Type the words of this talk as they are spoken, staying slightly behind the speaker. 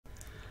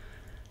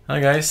Hi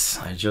guys,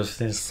 I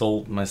just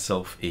installed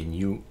myself a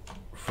new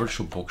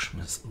VirtualBox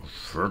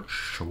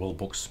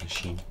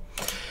machine.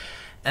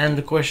 And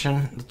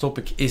the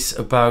topic is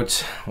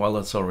about, well,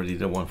 that's already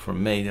the one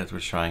from May that we're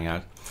trying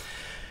out,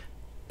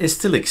 is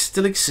Tilix.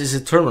 Tilix is a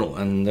terminal,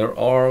 and there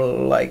are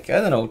like,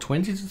 I don't know,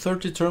 20 to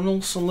 30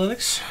 terminals on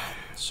Linux.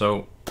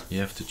 So you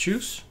have to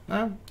choose.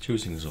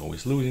 Choosing is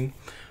always losing,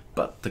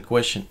 but the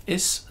question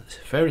is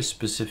very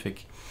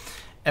specific.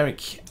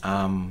 Eric,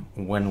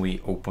 when we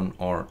open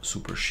our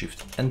Super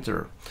Shift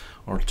Enter,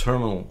 our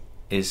terminal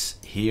is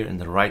here in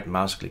the right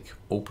mouse click,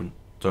 open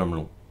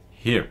terminal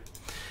here.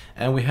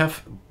 And we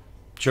have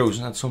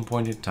chosen at some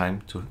point in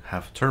time to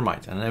have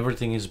Termite, and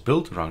everything is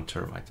built around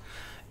Termite.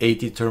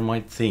 80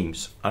 Termite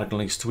themes.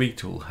 ArcoLinux Tweak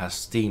Tool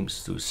has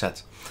themes to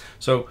set.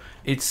 So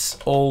it's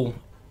all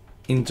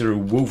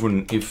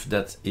interwoven, if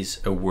that is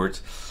a word.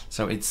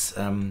 So it's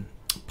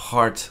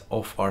part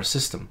of our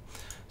system.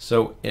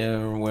 So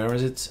where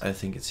is it? I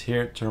think it's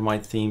here,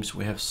 Termite themes.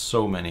 We have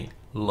so many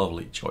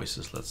lovely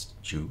choices. Let's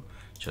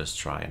just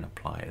try and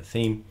apply a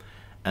theme,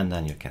 and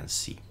then you can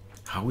see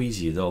how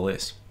easy it all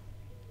is.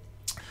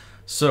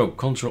 So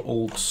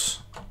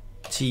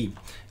Ctrl-Alt-T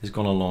is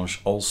going to launch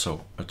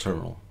also a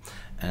terminal,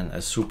 and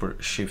a Super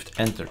Shift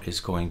Enter is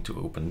going to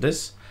open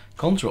this.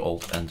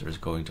 Ctrl-Alt-Enter is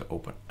going to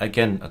open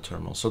again a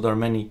terminal. So there are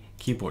many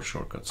keyboard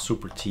shortcuts.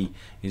 Super T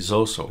is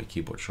also a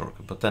keyboard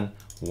shortcut, but then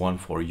one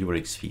for your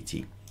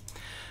Xfce.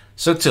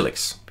 So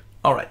Tilix,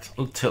 all right,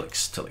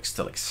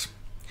 Tilix.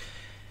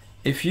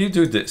 If you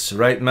do this,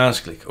 right mouse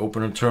click,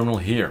 open a terminal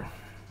here.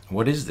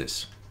 What is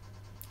this?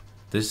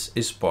 This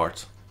is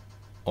part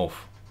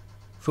of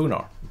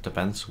Thunar. It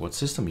depends what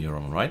system you're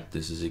on, right?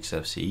 This is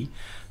Xfce.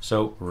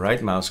 So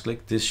right mouse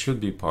click, this should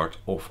be part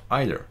of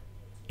either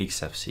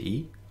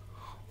Xfce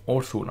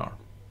or Thunar.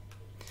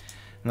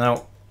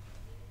 Now,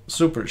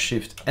 Super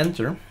Shift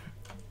Enter,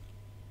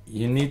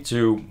 you need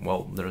to,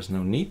 well, there is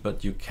no need,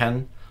 but you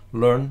can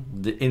learn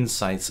the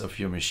insides of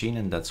your machine,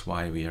 and that's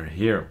why we are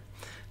here,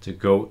 to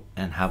go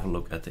and have a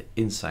look at the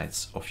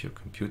insides of your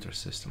computer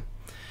system.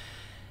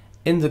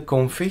 In the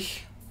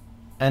config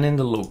and in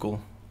the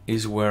local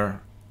is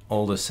where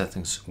all the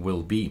settings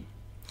will be.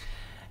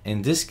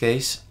 In this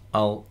case,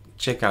 I'll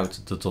check out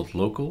the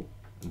 .local,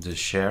 the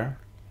share,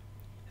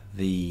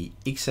 the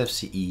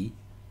Xfce,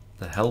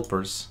 the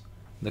helpers,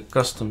 the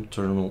custom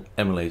terminal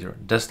emulator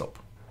desktop.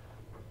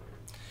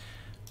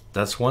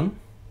 That's one,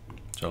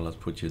 so let's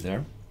put you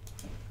there.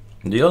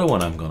 The other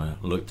one I'm gonna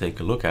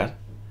take a look at.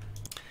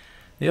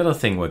 The other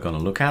thing we're gonna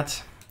look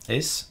at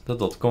is the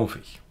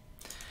 .config.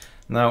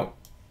 Now,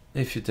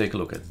 if you take a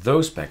look at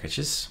those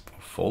packages,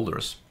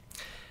 folders,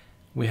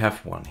 we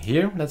have one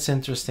here that's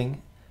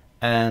interesting,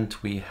 and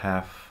we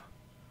have,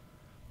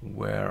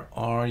 where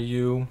are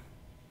you?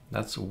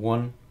 That's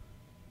one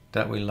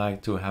that we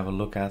like to have a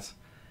look at,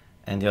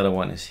 and the other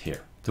one is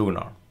here,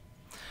 Thunar.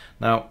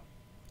 Now,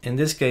 in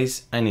this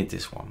case, I need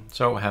this one.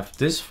 So I have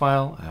this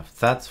file, I have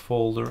that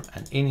folder,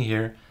 and in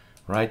here,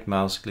 right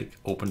mouse click,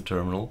 open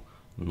terminal,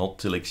 not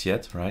Tilix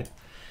yet, right?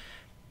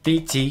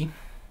 PT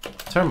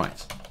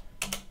Termite.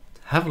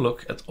 Have a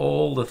look at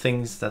all the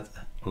things that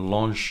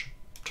launch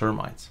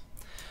Termite.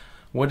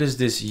 What is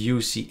this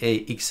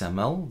UCA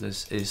XML?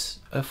 This is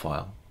a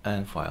file,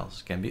 and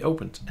files can be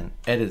opened and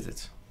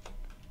edited.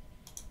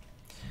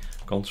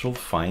 Control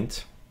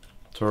find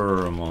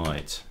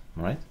Termite,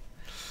 right?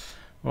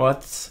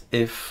 What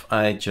if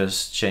I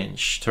just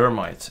change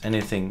Termite,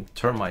 anything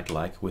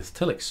Termite-like with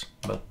Tilix?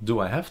 But do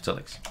I have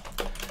Tilix?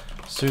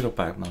 Sudo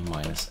pacman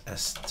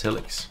 -s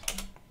Tilix.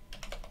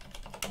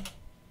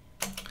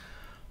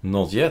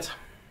 Not yet.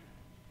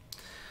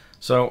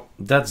 So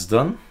that's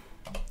done.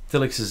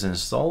 Tilix is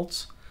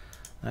installed.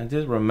 I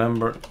did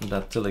remember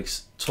that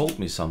Tilix told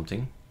me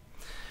something.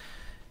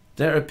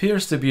 There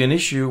appears to be an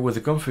issue with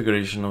the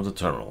configuration of the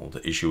terminal.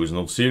 The issue is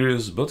not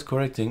serious, but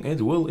correcting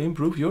it will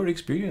improve your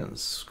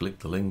experience. Click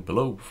the link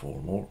below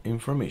for more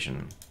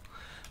information.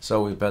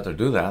 So we better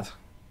do that.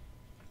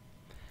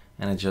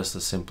 And it's just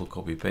a simple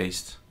copy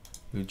paste.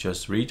 We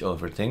just read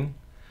everything.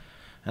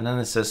 And then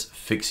it says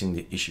fixing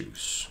the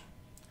issues.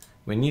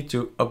 We need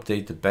to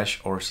update the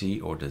bash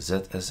RC or the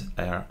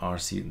ZSR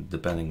RC,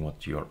 depending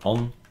what you're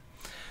on.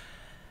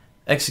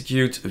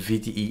 Execute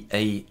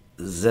VTE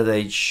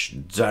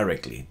ZH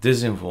directly.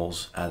 This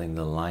involves adding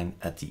the line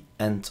at the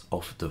end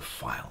of the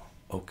file.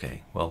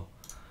 Okay, well,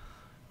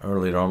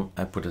 earlier on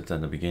I put it at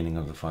the beginning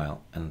of the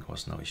file and it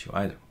was no issue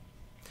either.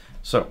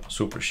 So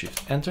Super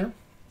Shift Enter.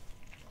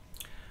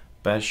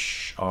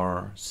 Bash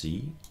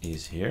RC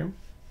is here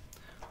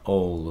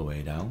all the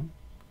way down.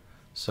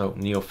 So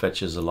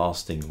neofetch is the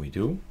last thing we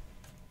do.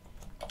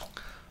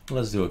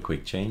 Let's do a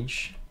quick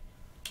change.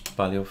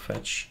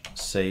 Paleofetch,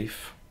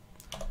 save.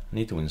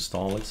 Need to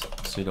install it.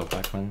 Sudo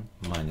pacman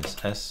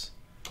 -s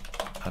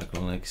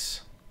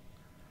ArcoLinux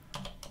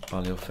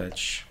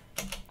Paleofetch.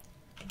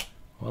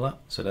 Voila,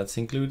 so that's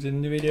included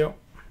in the video.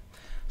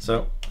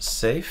 So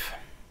save.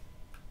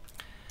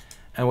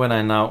 And when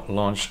I now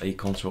launch a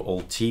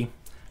Ctrl-Alt-T,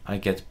 I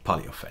get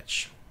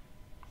Paleofetch.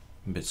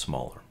 A bit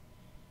smaller.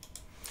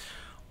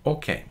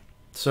 Okay,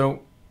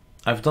 so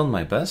I've done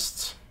my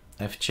best.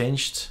 I've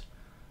changed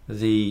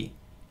the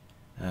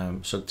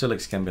so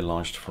Tilix can be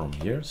launched from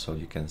here, so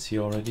you can see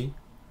already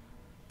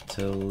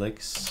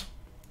Tilix.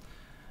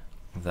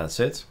 That's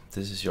it.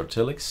 This is your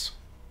Tilix.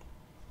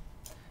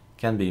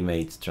 Can be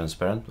made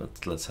transparent,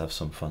 but let's have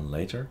some fun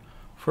later.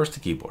 First, the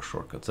keyboard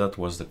shortcut. That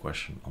was the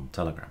question on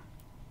Telegram.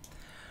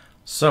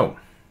 So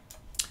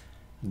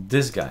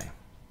this guy,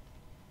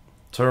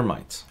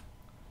 termite,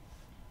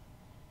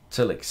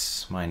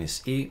 Tilix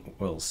 -E,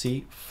 we'll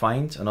see,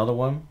 find another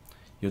one,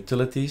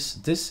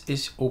 utilities. This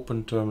is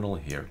open terminal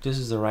here. This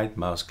is the right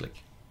mouse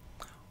click.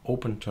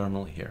 Open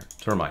terminal here,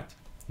 termite,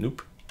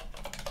 nope,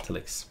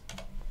 Tilix,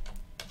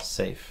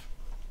 save.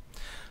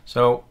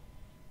 So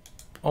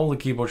all the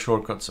keyboard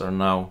shortcuts are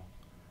now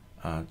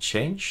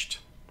changed.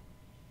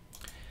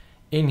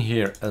 In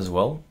here as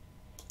well,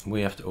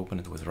 we have to open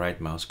it with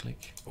right mouse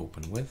click,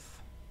 open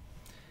with.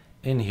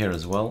 In here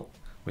as well,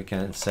 we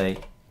can say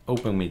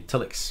open with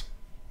Tilix.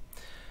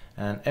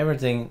 And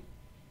everything,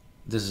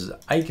 this is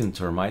icon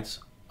termite,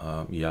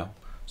 yeah,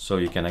 so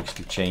you can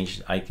actually change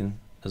the icon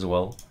as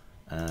well,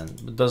 and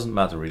it doesn't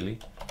matter really,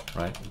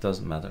 right? It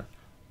doesn't matter,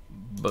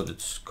 but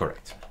it's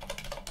correct.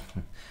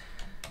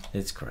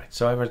 It's correct.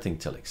 So everything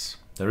Tilix.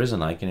 There is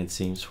an icon, it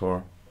seems,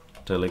 for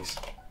Tilix,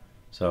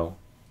 so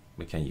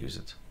we can use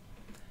it.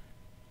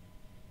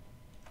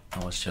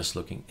 I was just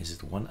looking, is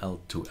it 1L,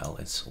 2L?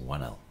 It's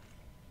 1L.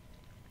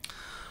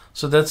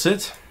 So that's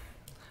it.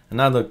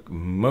 Another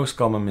most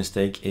common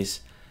mistake is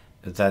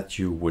that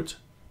you would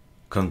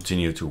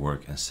continue to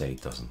work and say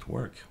it doesn't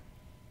work.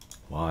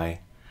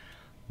 Why?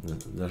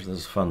 There's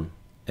this fun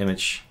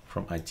image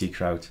from IT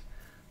Crowd,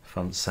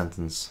 fun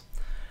sentence.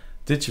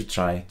 Did you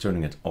try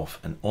turning it off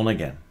and on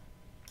again?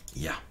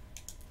 Yeah.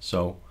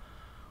 So,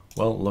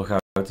 well, log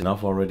out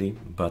enough already,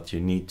 but you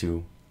need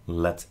to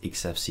let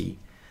Xfce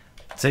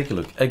take a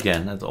look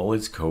again at all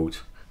its code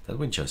that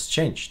we just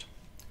changed.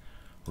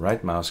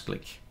 Right mouse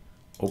click,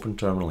 open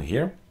terminal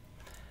here.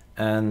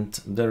 And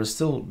there is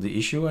still the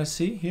issue I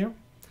see here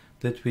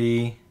that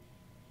we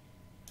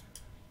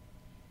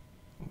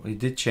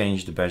did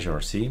change the bash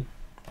RC,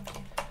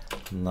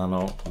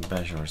 nano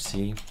bash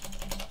RC.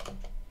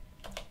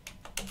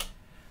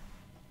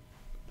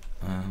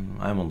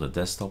 I'm on the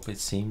desktop, it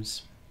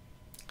seems.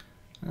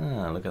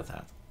 Look at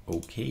that.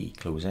 Okay,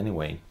 close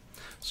anyway.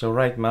 So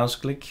right mouse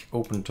click,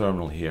 open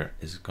terminal here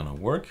is gonna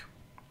work.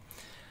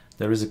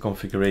 There is a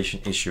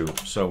configuration issue,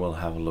 so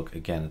we'll have a look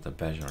again at the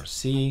bash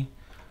RC.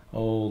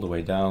 All the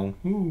way down.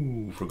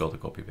 Ooh, forgot to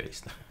copy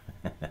paste.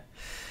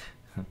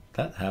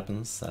 That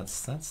happens.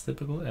 That's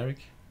typical Eric.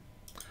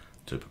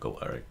 Typical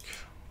Eric.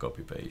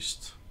 Copy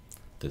paste.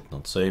 Did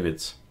not save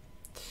it.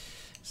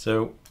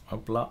 So,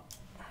 hopla.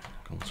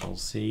 Control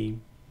C.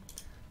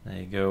 There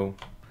you go.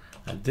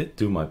 I did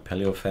do my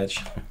paleo fetch.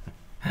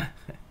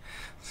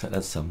 So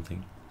that's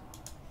something.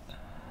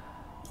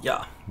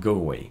 Yeah, go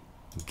away.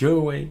 Go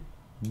away.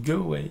 Go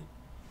away.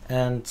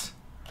 And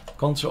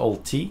Control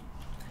T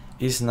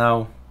is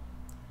now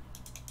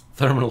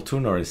Terminal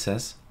Tuner, he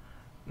says.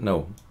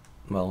 No,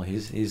 well,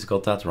 he's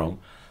got that wrong.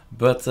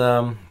 But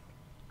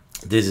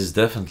this is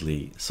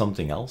definitely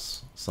something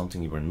else,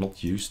 something we're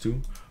not used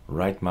to.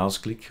 Right mouse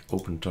click,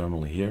 open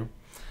terminal here.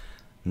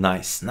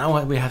 Nice.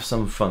 Now we have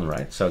some fun,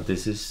 right? So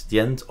this is the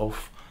end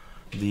of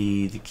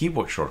the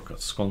keyboard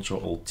shortcuts.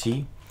 Control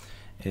T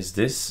is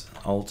this.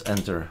 Alt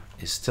Enter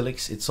is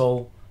Tilix. It's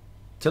all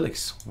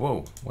Tilix.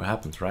 Whoa, what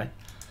happened, right?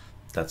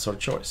 That's our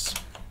choice.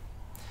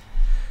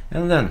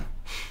 And then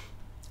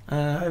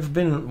I've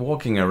been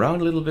walking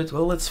around a little bit.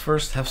 Well, let's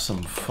first have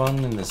some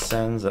fun in the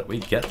sense that we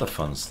get the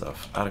fun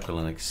stuff.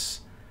 ArcoLinux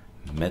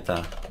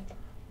meta,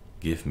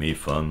 give me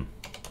fun.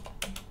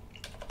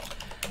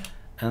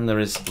 And there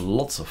is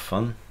lots of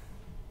fun.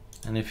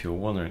 And if you're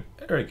wondering,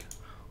 Eric,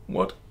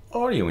 what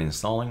are you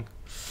installing?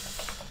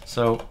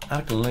 So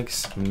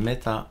ArcoLinux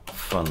meta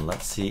fun.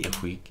 Let's see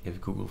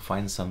if Google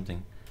finds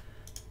something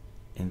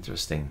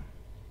interesting.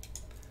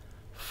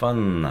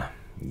 Fun.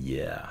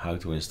 Yeah, how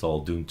to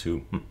install Doom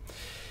 2.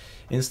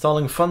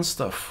 Installing fun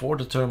stuff for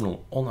the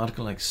terminal on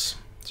ArcoLinux.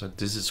 So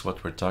this is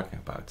what we're talking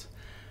about.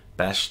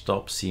 Bash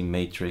Stop, C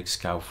Matrix,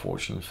 Cow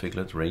Fortune,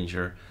 Figlet,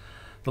 Ranger.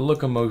 The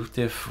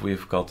locomotive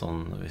we've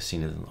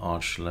seen it on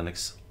Arch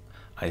Linux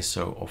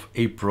ISO of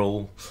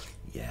April.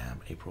 Yeah,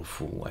 April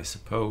Fool, I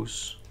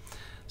suppose.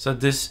 So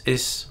this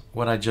is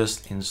what I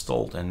just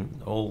installed,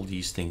 and all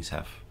these things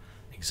have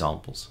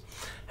examples.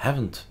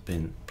 Haven't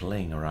been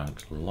playing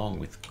around long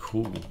with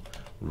cool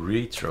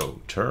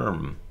retro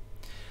term.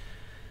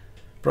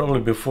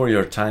 Probably before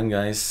your time,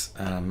 guys,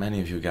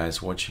 many of you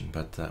guys watching,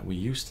 but we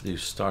used to do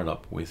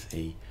startup with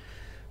a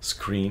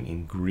screen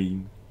in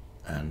green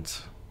and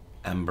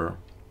amber,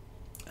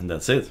 and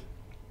that's it.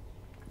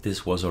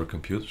 This was our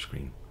computer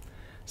screen.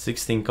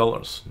 16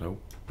 colors. No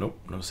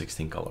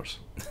 16 colors.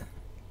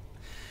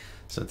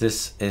 So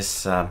this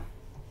is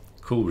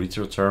cool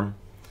retro term,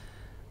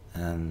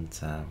 and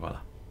voila.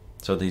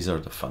 So these are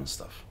the fun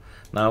stuff.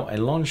 Now I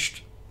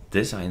launched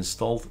this, I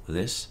installed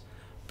this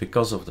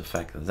because of the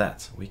fact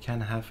that we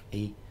can have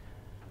a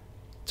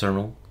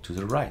terminal to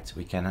the right.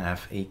 We can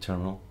have a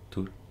terminal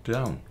to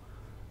down.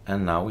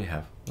 And now we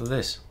have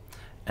this.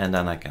 And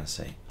then I can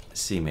say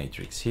C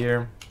matrix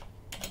here.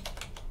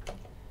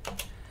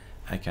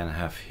 I can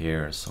have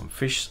here some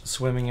fish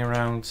swimming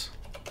around.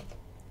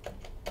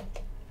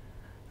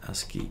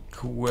 ASCII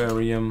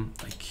aquarium,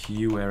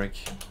 Eric,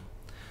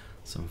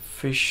 some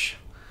fish,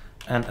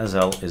 and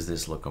SL is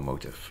this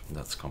locomotive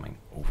that's coming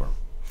over.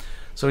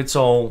 So it's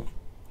all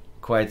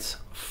quite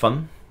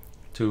fun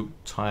to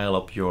tile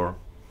up your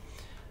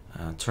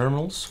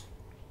terminals.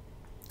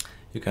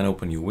 You can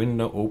open your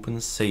window, open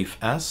save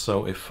as.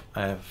 So if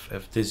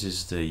this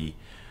is the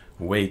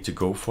way to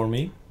go for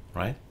me,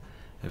 right?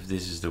 If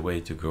this is the way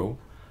to go,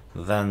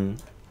 then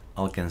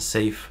I can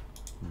save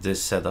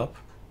this setup.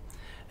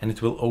 And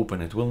it will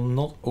open. It will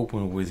not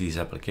open with these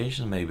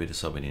applications. Maybe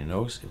somebody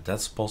knows if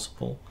that's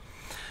possible.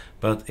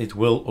 But it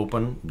will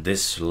open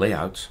this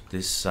layout,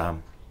 this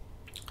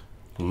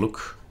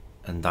look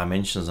and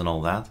dimensions and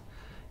all that.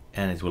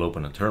 And it will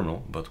open a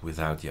terminal, but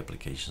without the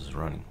applications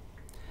running.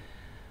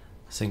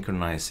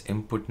 Synchronize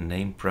input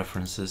name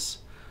preferences.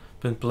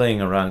 Been playing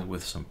around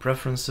with some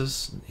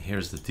preferences.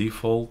 Here's the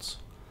default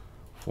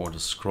for the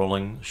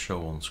scrolling.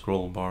 Show on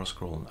scroll bar,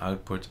 scroll on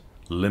output.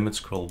 Limit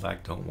scroll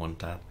back, don't want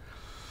that.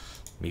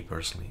 Me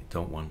personally,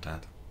 don't want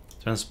that.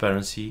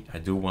 Transparency, I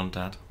do want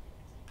that,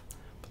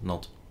 but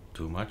not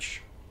too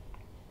much.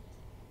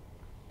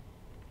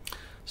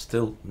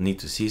 Still need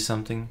to see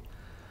something.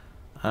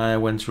 I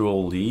went through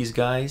all these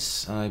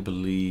guys. I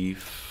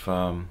believe,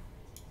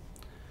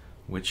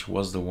 which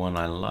was the one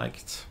I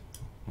liked?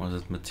 Was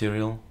it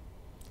material?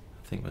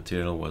 I think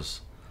material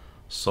was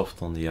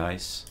soft on the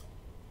ice.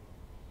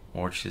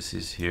 Orchis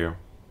is here.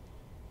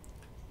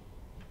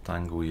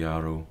 Tango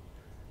Yaru,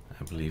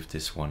 I believe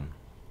this one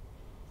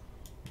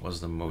was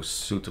the most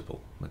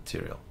suitable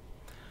material.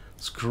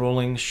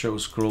 Scrolling, show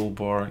scroll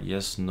bar,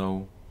 yes,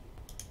 no.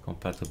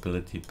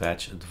 Compatibility,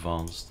 batch,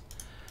 advanced.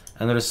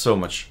 And there is so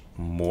much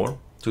more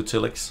to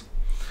Tilix.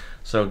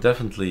 So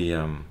definitely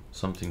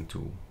something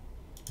to,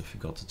 if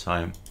you got the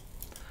time,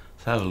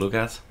 to have a look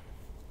at.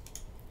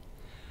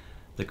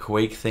 The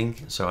Quake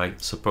thing, so I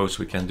suppose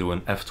we can do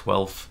an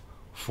F12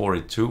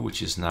 482,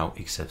 which is now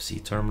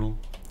Xfce terminal.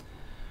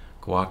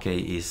 Quake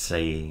is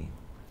a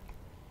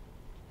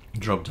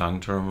drop-down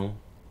terminal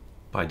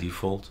by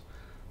default,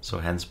 so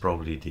hence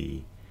probably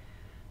the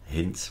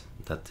hint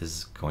that this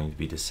is going to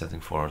be the setting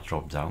for our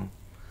drop-down.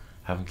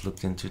 Haven't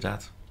looked into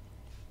that.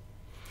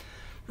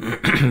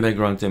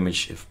 Background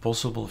image if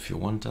possible, if you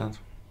want that.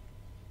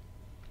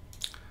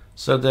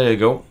 So there you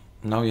go.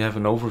 Now you have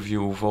an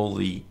overview of all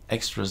the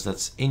extras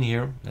that's in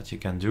here that you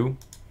can do. In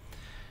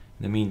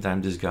the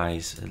meantime, this guy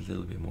is a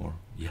little bit more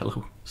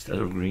yellow instead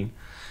of green,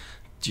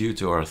 due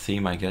to our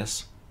theme, I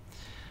guess.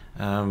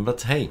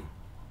 But hey,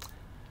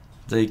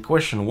 the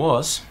question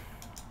was,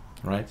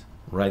 right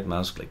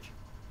mouse click.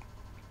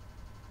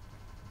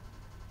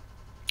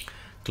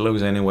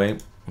 Close anyway,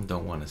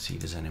 don't want to see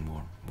this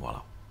anymore.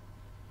 Voila.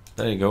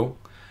 There you go.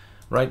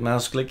 Right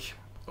mouse click,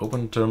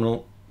 open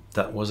terminal.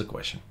 That was a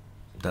question.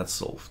 That's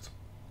solved.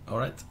 All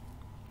right.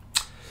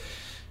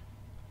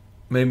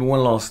 Maybe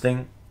one last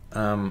thing.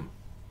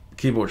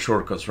 Keyboard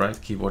shortcuts, right?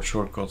 Keyboard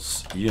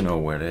shortcuts, you know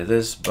where it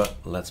is, but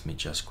let me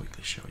just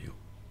quickly show you.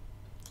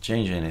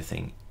 Change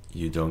anything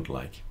you don't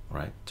like,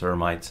 right?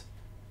 Termite,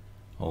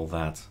 all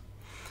that.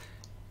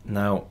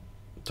 Now,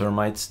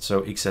 termite,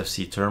 so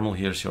Xfce terminal,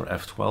 here's your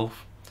F12.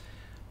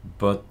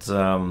 But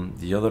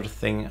the other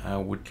thing I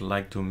would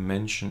like to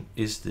mention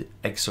is the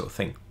EXO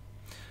thing.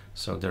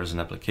 So there's an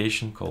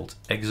application called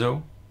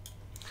EXO.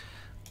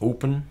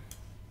 Open,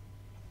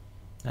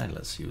 and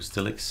let's use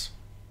Tilix.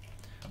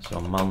 So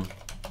man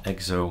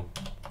EXO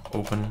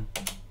open.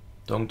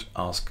 Don't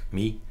ask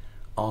me,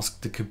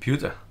 ask the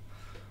computer,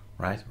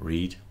 right?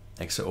 Read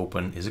EXO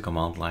open is a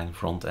command line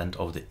front end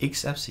of the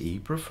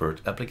Xfce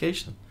preferred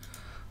application.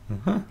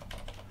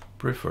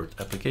 Preferred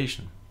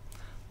application.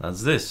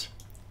 That's this.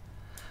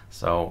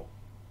 So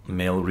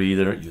mail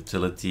reader,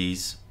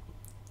 utilities.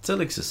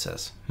 Tilix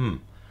says,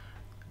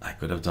 I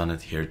could have done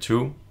it here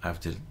too. I've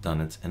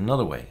done it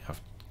another way. I've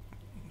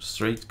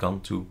straight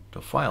gone to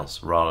the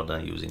files rather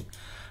than using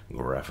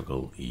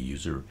graphical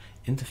user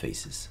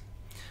interfaces.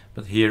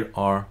 But here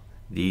are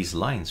these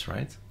lines,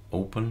 right?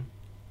 Open,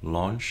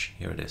 launch,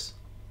 here it is.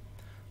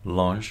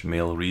 Launch,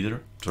 mail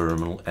reader,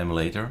 terminal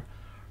emulator,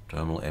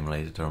 terminal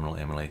emulator, terminal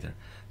emulator.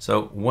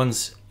 So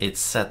once it's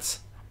set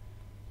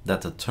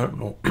that the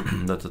terminal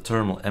that the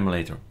terminal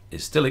emulator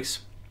is Tilix,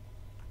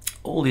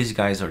 all these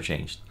guys are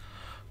changed.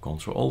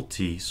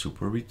 Ctrl-Alt-T,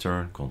 super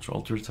return,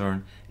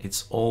 Ctrl-Alt-return,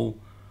 it's all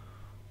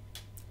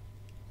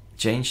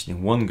changed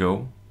in one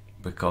go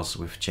because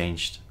we've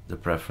changed the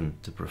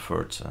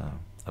preferred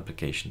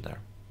application there.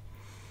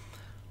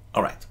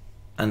 All right,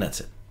 and that's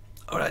it.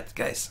 All right,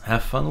 guys,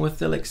 have fun with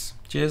Tilix.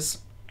 Cheers.